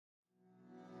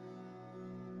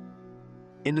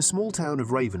In the small town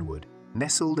of Ravenwood,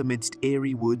 nestled amidst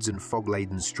eerie woods and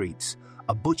fog-laden streets,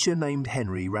 a butcher named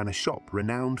Henry ran a shop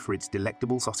renowned for its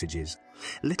delectable sausages.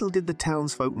 Little did the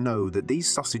townsfolk know that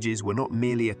these sausages were not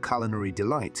merely a culinary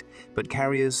delight, but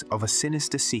carriers of a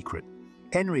sinister secret.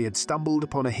 Henry had stumbled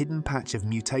upon a hidden patch of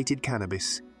mutated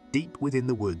cannabis deep within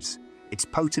the woods. Its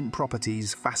potent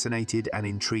properties fascinated and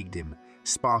intrigued him,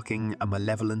 sparking a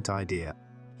malevolent idea.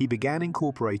 He began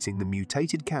incorporating the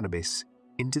mutated cannabis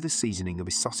into the seasoning of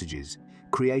his sausages,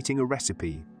 creating a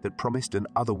recipe that promised an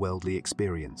otherworldly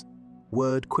experience.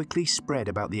 Word quickly spread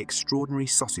about the extraordinary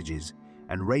sausages,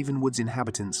 and Ravenwood's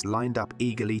inhabitants lined up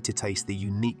eagerly to taste the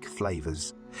unique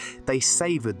flavors. They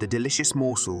savored the delicious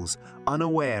morsels,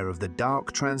 unaware of the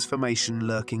dark transformation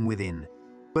lurking within.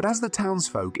 But as the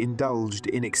townsfolk indulged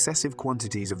in excessive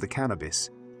quantities of the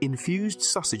cannabis-infused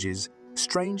sausages,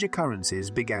 strange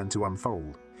occurrences began to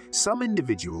unfold. Some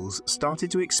individuals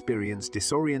started to experience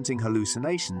disorienting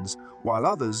hallucinations, while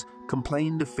others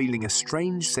complained of feeling a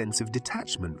strange sense of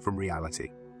detachment from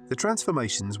reality. The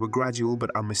transformations were gradual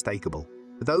but unmistakable.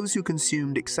 Those who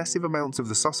consumed excessive amounts of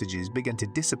the sausages began to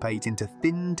dissipate into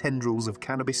thin tendrils of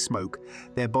cannabis smoke,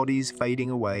 their bodies fading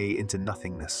away into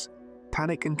nothingness.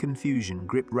 Panic and confusion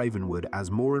gripped Ravenwood as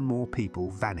more and more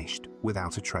people vanished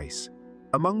without a trace.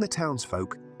 Among the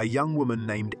townsfolk, a young woman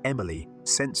named Emily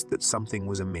sensed that something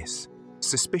was amiss.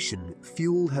 Suspicion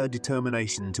fueled her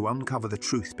determination to uncover the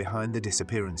truth behind the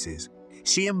disappearances.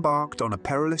 She embarked on a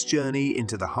perilous journey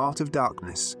into the heart of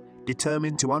darkness,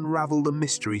 determined to unravel the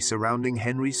mystery surrounding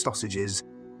Henry's sausages.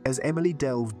 As Emily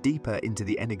delved deeper into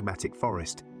the enigmatic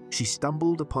forest, she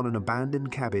stumbled upon an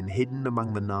abandoned cabin hidden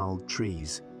among the gnarled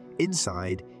trees.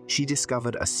 Inside, she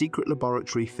discovered a secret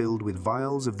laboratory filled with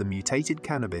vials of the mutated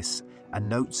cannabis and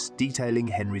notes detailing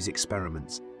Henry's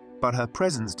experiments. But her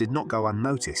presence did not go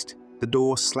unnoticed. The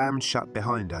door slammed shut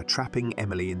behind her, trapping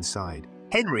Emily inside.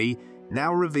 Henry,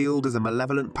 now revealed as a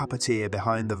malevolent puppeteer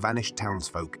behind the vanished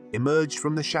townsfolk, emerged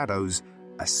from the shadows,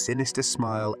 a sinister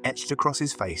smile etched across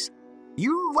his face.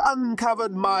 "You've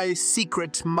uncovered my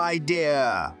secret, my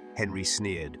dear," Henry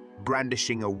sneered,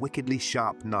 brandishing a wickedly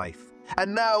sharp knife.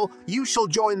 "And now you shall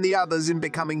join the others in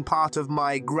becoming part of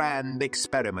my grand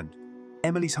experiment."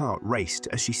 Emily's heart raced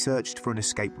as she searched for an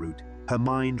escape route, her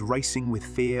mind racing with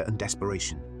fear and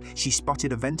desperation. She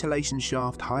spotted a ventilation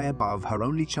shaft high above, her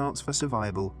only chance for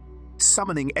survival.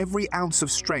 Summoning every ounce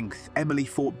of strength, Emily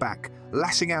fought back,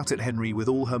 lashing out at Henry with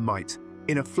all her might.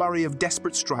 In a flurry of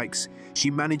desperate strikes,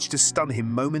 she managed to stun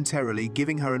him momentarily,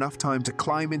 giving her enough time to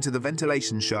climb into the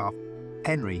ventilation shaft.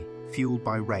 Henry, fueled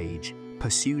by rage,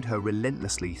 pursued her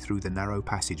relentlessly through the narrow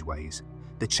passageways.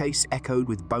 The chase echoed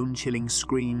with bone-chilling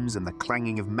screams and the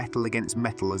clanging of metal against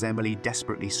metal as Emily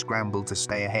desperately scrambled to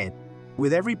stay ahead.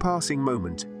 With every passing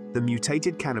moment, the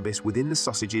mutated cannabis within the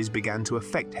sausages began to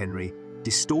affect Henry,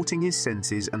 distorting his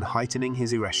senses and heightening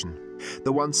his aggression.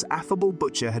 The once affable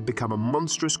butcher had become a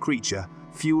monstrous creature,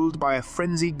 fueled by a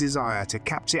frenzied desire to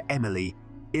capture Emily.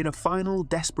 In a final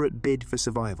desperate bid for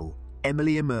survival,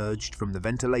 Emily emerged from the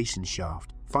ventilation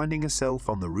shaft, finding herself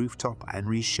on the rooftop of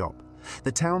Henry's shop.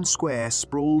 The town square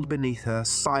sprawled beneath her,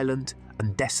 silent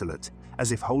and desolate,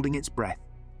 as if holding its breath.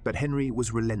 But Henry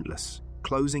was relentless,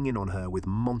 closing in on her with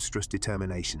monstrous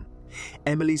determination.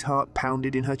 Emily's heart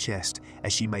pounded in her chest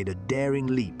as she made a daring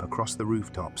leap across the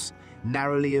rooftops,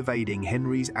 narrowly evading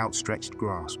Henry's outstretched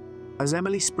grasp. As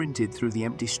Emily sprinted through the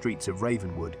empty streets of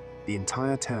Ravenwood, the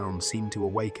entire town seemed to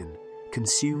awaken,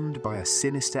 consumed by a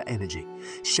sinister energy.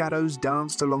 Shadows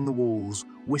danced along the walls,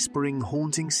 whispering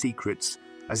haunting secrets,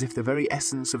 as if the very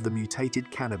essence of the mutated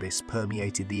cannabis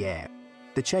permeated the air.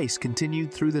 The chase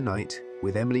continued through the night,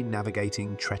 with Emily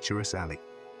navigating treacherous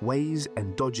alleyways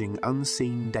and dodging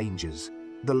unseen dangers.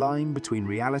 The line between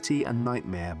reality and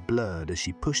nightmare blurred as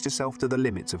she pushed herself to the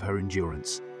limits of her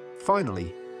endurance.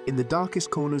 Finally, in the darkest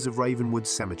corners of Ravenwood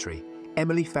Cemetery,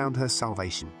 Emily found her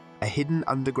salvation, a hidden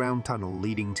underground tunnel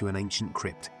leading to an ancient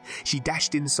crypt. She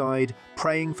dashed inside,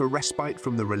 praying for respite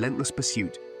from the relentless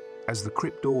pursuit. As the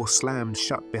crypt door slammed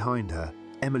shut behind her,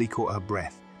 Emily caught her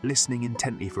breath, listening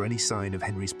intently for any sign of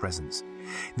Henry's presence.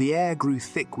 The air grew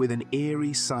thick with an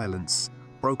eerie silence,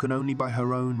 broken only by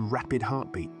her own rapid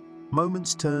heartbeat.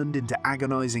 Moments turned into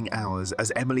agonizing hours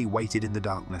as Emily waited in the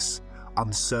darkness,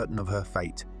 uncertain of her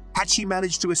fate. Had she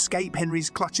managed to escape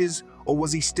Henry's clutches, or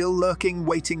was he still lurking,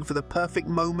 waiting for the perfect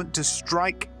moment to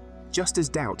strike? Just as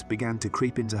doubt began to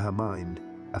creep into her mind,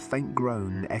 a faint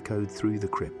groan echoed through the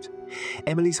crypt.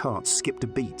 Emily's heart skipped a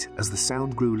beat as the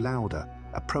sound grew louder,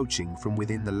 approaching from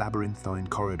within the labyrinthine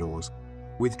corridors.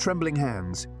 With trembling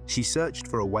hands, she searched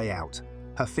for a way out,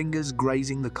 her fingers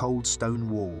grazing the cold stone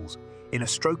walls. In a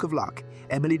stroke of luck,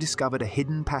 Emily discovered a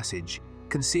hidden passage,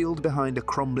 concealed behind a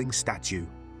crumbling statue.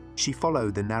 She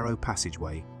followed the narrow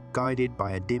passageway, guided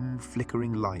by a dim,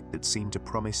 flickering light that seemed to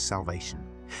promise salvation.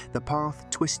 The path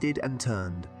twisted and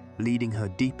turned, leading her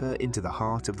deeper into the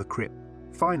heart of the crypt.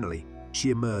 Finally, she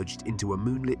emerged into a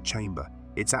moonlit chamber,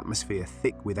 its atmosphere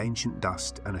thick with ancient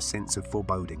dust and a sense of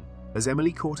foreboding. As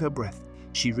Emily caught her breath,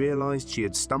 she realized she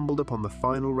had stumbled upon the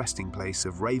final resting place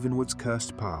of Ravenwood's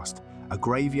cursed past, a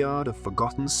graveyard of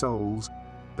forgotten souls,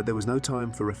 but there was no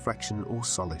time for reflection or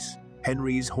solace.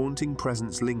 Henry's haunting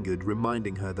presence lingered,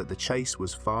 reminding her that the chase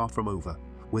was far from over.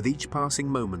 With each passing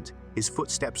moment, his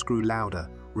footsteps grew louder,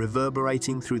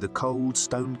 reverberating through the cold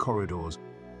stone corridors.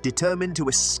 Determined to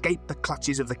escape the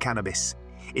clutches of the cannabis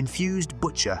infused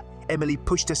butcher, Emily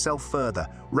pushed herself further,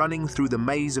 running through the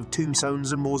maze of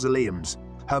tombstones and mausoleums.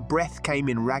 Her breath came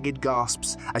in ragged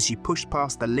gasps as she pushed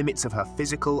past the limits of her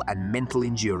physical and mental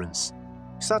endurance.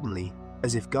 Suddenly,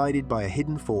 as if guided by a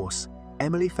hidden force,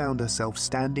 Emily found herself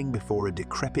standing before a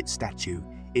decrepit statue,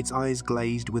 its eyes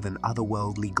glazed with an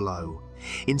otherworldly glow.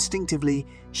 Instinctively,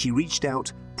 she reached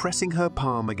out, pressing her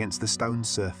palm against the stone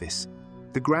surface.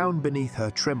 The ground beneath her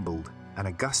trembled, and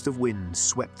a gust of wind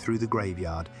swept through the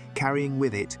graveyard, carrying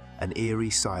with it an eerie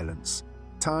silence.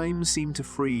 Time seemed to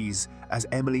freeze as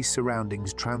Emily's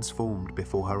surroundings transformed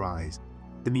before her eyes.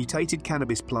 The mutated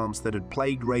cannabis plants that had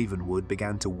plagued Ravenwood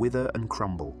began to wither and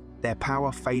crumble, their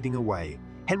power fading away.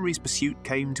 Henry's pursuit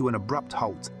came to an abrupt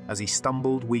halt as he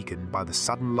stumbled, weakened by the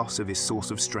sudden loss of his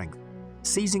source of strength.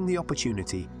 Seizing the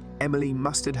opportunity, Emily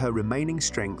mustered her remaining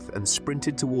strength and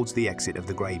sprinted towards the exit of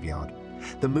the graveyard.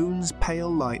 The moon's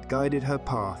pale light guided her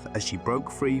path as she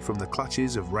broke free from the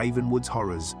clutches of Ravenwood's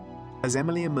horrors. As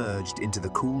Emily emerged into the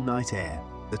cool night air,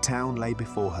 the town lay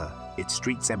before her, its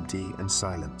streets empty and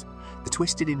silent. The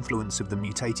twisted influence of the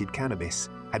mutated cannabis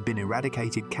had been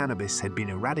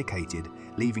eradicated,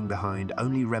 leaving behind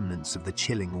only remnants of the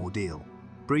chilling ordeal.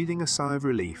 Breathing a sigh of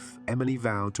relief, Emily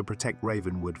vowed to protect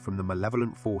Ravenwood from the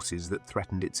malevolent forces that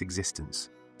threatened its existence.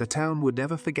 The town would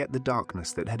never forget the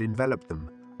darkness that had enveloped them,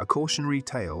 a cautionary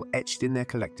tale etched in their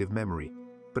collective memory.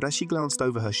 But as she glanced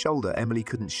over her shoulder, Emily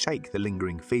couldn't shake the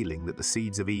lingering feeling that the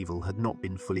seeds of evil had not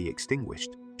been fully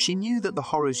extinguished. She knew that the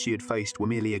horrors she had faced were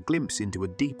merely a glimpse into a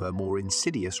deeper, more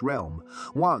insidious realm,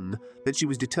 one that she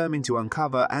was determined to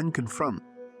uncover and confront.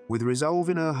 With resolve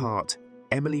in her heart,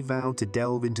 Emily vowed to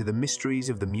delve into the mysteries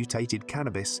of the mutated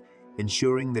cannabis,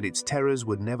 ensuring that its terrors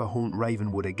would never haunt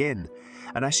Ravenwood again.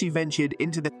 And as she ventured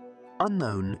into the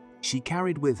unknown, she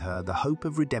carried with her the hope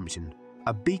of redemption,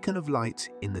 a beacon of light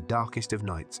in the darkest of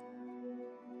nights.